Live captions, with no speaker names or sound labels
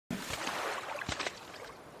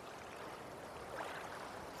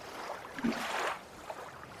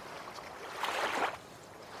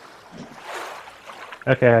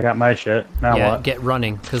Okay, I got my shit. Now Yeah, what? get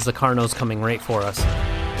running, because the Carno's coming right for us.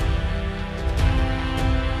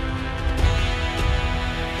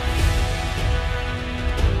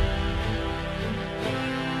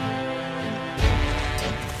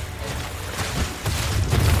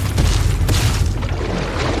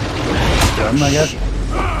 Done, I guess.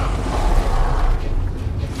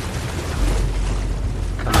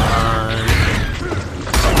 Come on.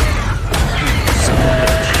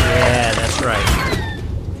 Yeah, that's right.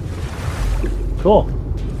 Cool.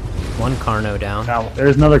 One Carno down. Now,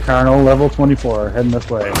 there's another Carno, level 24, heading this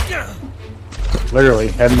way. Literally,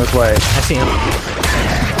 heading this way. I see him.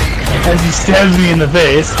 As he stabs me in the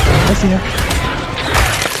face. I see him.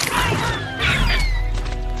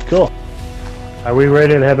 Cool. Are we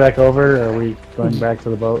ready to head back over, or are we going back to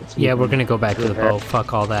the boat? So Yeah, we're gonna go back to the boat.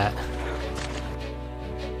 Fuck all that.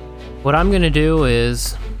 What I'm gonna do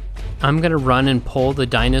is, I'm gonna run and pull the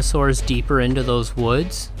dinosaurs deeper into those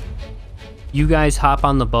woods. You guys hop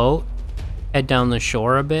on the boat, head down the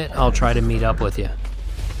shore a bit. I'll try to meet up with you.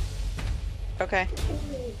 Okay.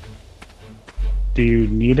 Do you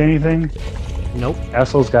need anything? Nope.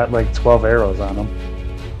 Essel's got like 12 arrows on him.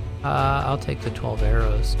 I'll take the 12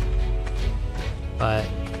 arrows. But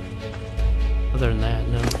other than that,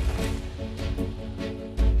 no.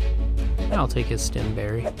 I'll take his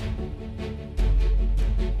stimberry.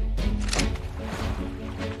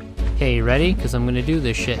 Okay, you ready? Because I'm gonna do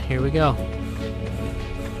this shit. Here we go.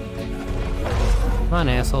 Come on,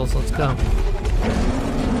 assholes, let's go.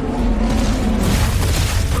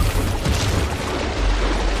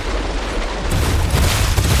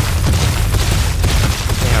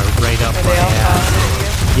 They are right up my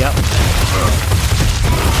ass. Yep.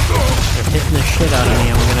 They're hitting the shit out of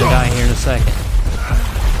me. I'm gonna die here in a second.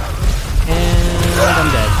 And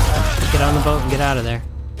I'm dead. Get on the boat and get out of there.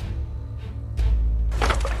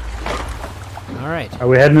 Alright. Are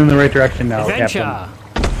we heading in the right direction now, Adventure!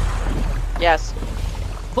 Captain? Yes.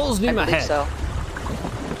 Pulls me I my believe head. so.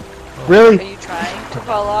 Really? Are you trying to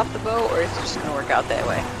fall off the boat, or is it just gonna work out that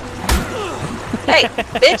way? Hey,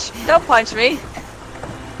 bitch! Don't punch me!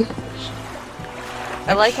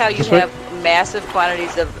 I like how you Just have massive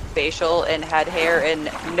quantities of facial and head hair and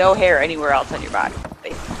no hair anywhere else on your body.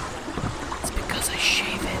 It's because I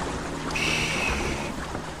shave it.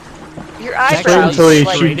 Your Just eyebrows, until you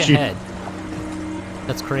like, Straight shoot- ahead.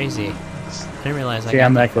 That's crazy. I didn't realize I See, got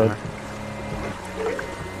I'm that that good. far.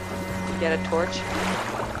 get a torch.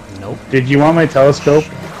 Nope. Did you want my telescope?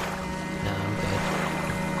 No, I'm good.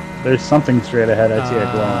 There's something straight ahead. I see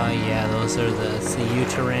it glowing. Yeah, those are the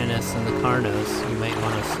Tyrannus and the Carnos. You might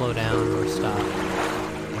want to slow down or stop.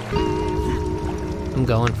 I'm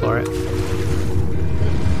going for it.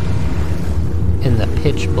 In the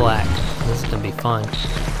pitch black. This is gonna be fun.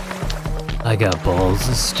 I got balls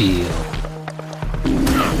of steel.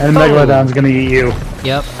 And Megalodon's gonna eat you.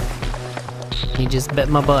 Yep. He just bit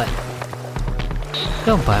my butt.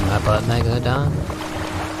 Don't bite my butt, Megalodon.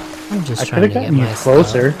 I'm just I trying could to have get gotten you my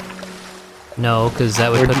closer. stuff. No, because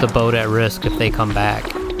that would put the boat at risk if they come back.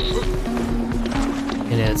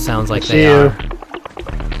 And it sounds like See they you. are.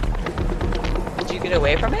 Did you get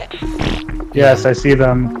away from it? Yes, I see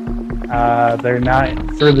them. They're not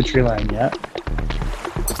through the tree line yet.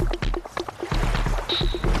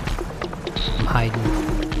 I'm hiding.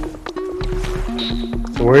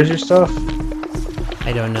 So where's your stuff?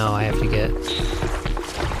 I don't know, I have to get...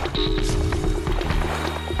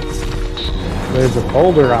 There's a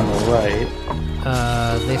boulder on the right.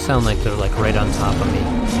 They sound like they're like right on top of me.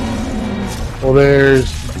 Well, there's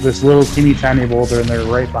this little teeny tiny boulder and they're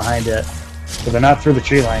right behind it. So they're not through the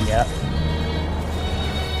tree line yet.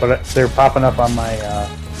 But they're popping up on my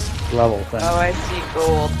level thing. Oh, I see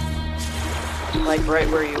gold. Like right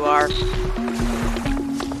where you are.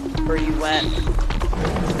 Where you went.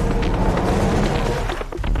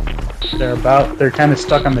 They're kind of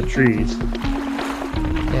stuck on the trees.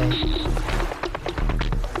 Okay.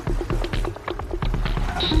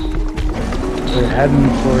 They're heading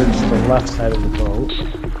towards the left side of the boat.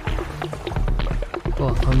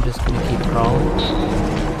 Well, I'm just gonna keep crawling.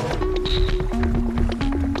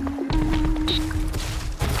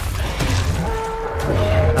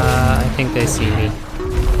 I think they see me.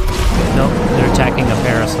 Nope, they're attacking a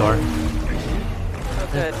parasaur. Oh,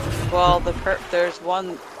 good. Well, there's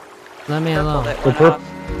one Let me purple alone. that The went purp- off.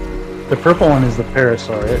 The purple one is the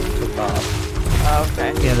parasaur. It took off. Oh,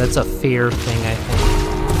 okay. Yeah, that's a fear thing, I think.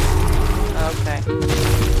 Okay.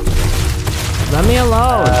 Let me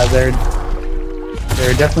alone!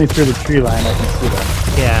 They're definitely through the tree line. I can see them.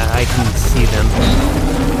 Yeah, I can see them.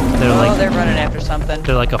 they're running after something.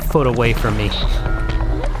 They're like a foot away from me.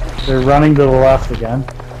 They're running to the left again.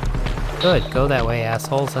 Good, go that way,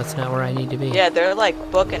 assholes. That's not where I need to be. Yeah, they're like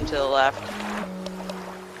booking to the left.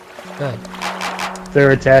 Good.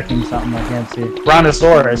 They're attacking something I can't see.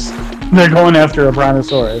 Brontosaurus. They're going after a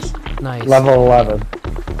Brontosaurus. Nice. Level 11.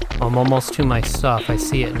 I'm almost to my stuff. I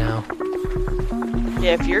see it now.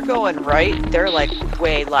 Yeah, if you're going right, they're like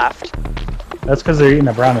way left. That's because they're eating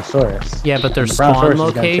a Brontosaurus. Yeah, but their The spawn Brontosaurus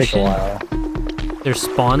is gonna take a location. while. Their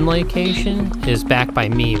spawn location is back by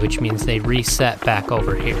me, which means they reset back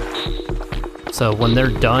over here. So when they're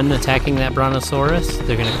done attacking that Brontosaurus,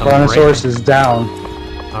 they're gonna come Brontosaurus is down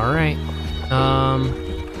Alright.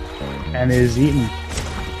 and is eaten.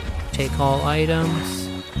 Take all items.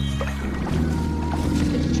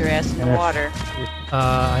 Get your ass in the And if- water.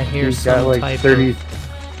 I hear He's got some like type 30. of...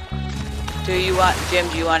 Do you want, Jim,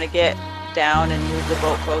 do you want to get down and move the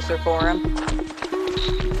boat closer for him?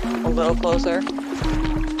 A little closer?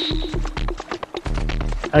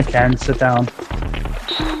 I can sit down.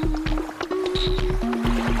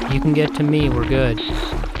 You can get to me, we're good.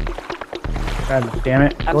 God damn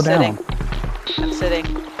it! I'm Go sitting. down. I'm sitting.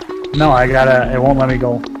 No, I gotta. It won't let me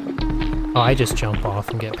go. Oh, I just jump off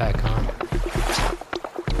and get back on.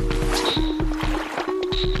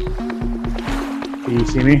 Do you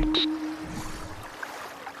see me?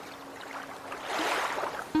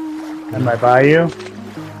 Am I by you?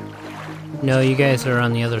 No, you guys are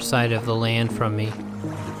on the other side of the land from me.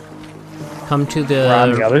 Come to the... We're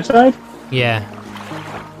on the other side? Yeah.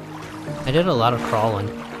 I did a lot of crawling.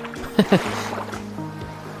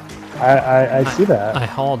 I see that. I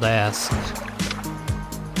hauled ass.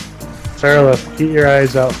 Sarah, keep your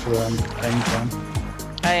eyes out for them things then.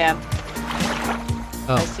 I am. I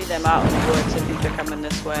Oh, see them out in the woods. I think they're coming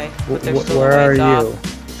this way. But they're still Where a are ways you?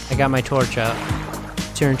 off. I got my torch out.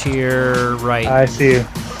 Turn to your right. I see you.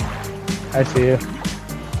 I see you.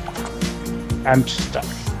 I'm stuck.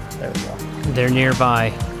 There we go. They're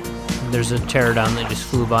nearby. There's a pterodon that just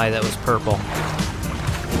flew by that was purple.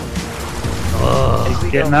 Oh, As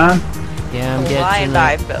we Getting go on? yeah, I'm flying getting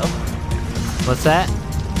by, it. Phil. What's that?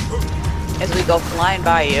 As we go flying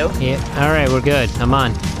by you. Yeah, alright, we're good. I'm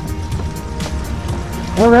on.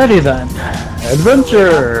 Alrighty then.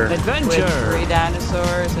 Adventure! With 3 Adventure!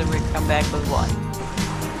 dinosaurs, and we come back with 1.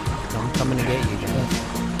 I'm coming to get you guys.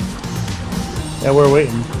 Yeah, we're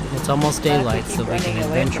waiting. It's almost daylight, Keep so we can running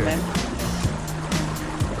away from adventure. him.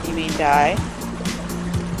 You mean die?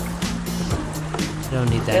 I don't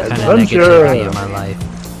need that kind of Adventure! negativity in my life.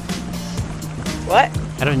 What?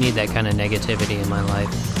 I don't need that kind of negativity in my life.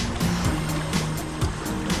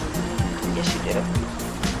 Yes, you do.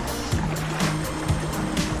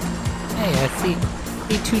 Hey, I see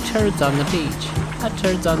 2 turds on the beach. Not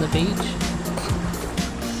turds on the beach.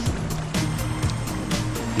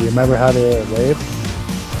 Do you remember how to wave?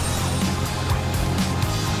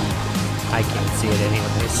 I can't see it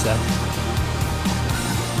anyway, so.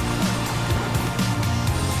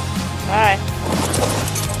 Bye.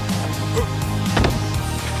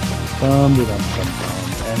 Dum.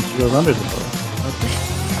 And she goes under the boat. Okay.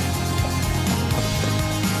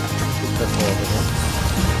 That's all over there.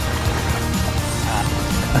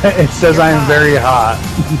 It says You're I'm fine. very hot.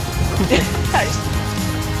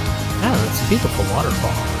 Oh, it's a beautiful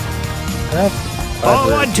waterfall. That's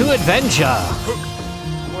Forward to adventure!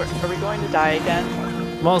 Are we going to die again?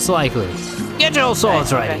 Most likely. Get your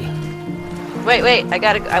swords Okay. ready. Wait,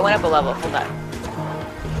 I went up a level. Hold on.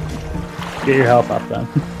 Get your health up then.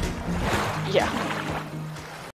 Yeah.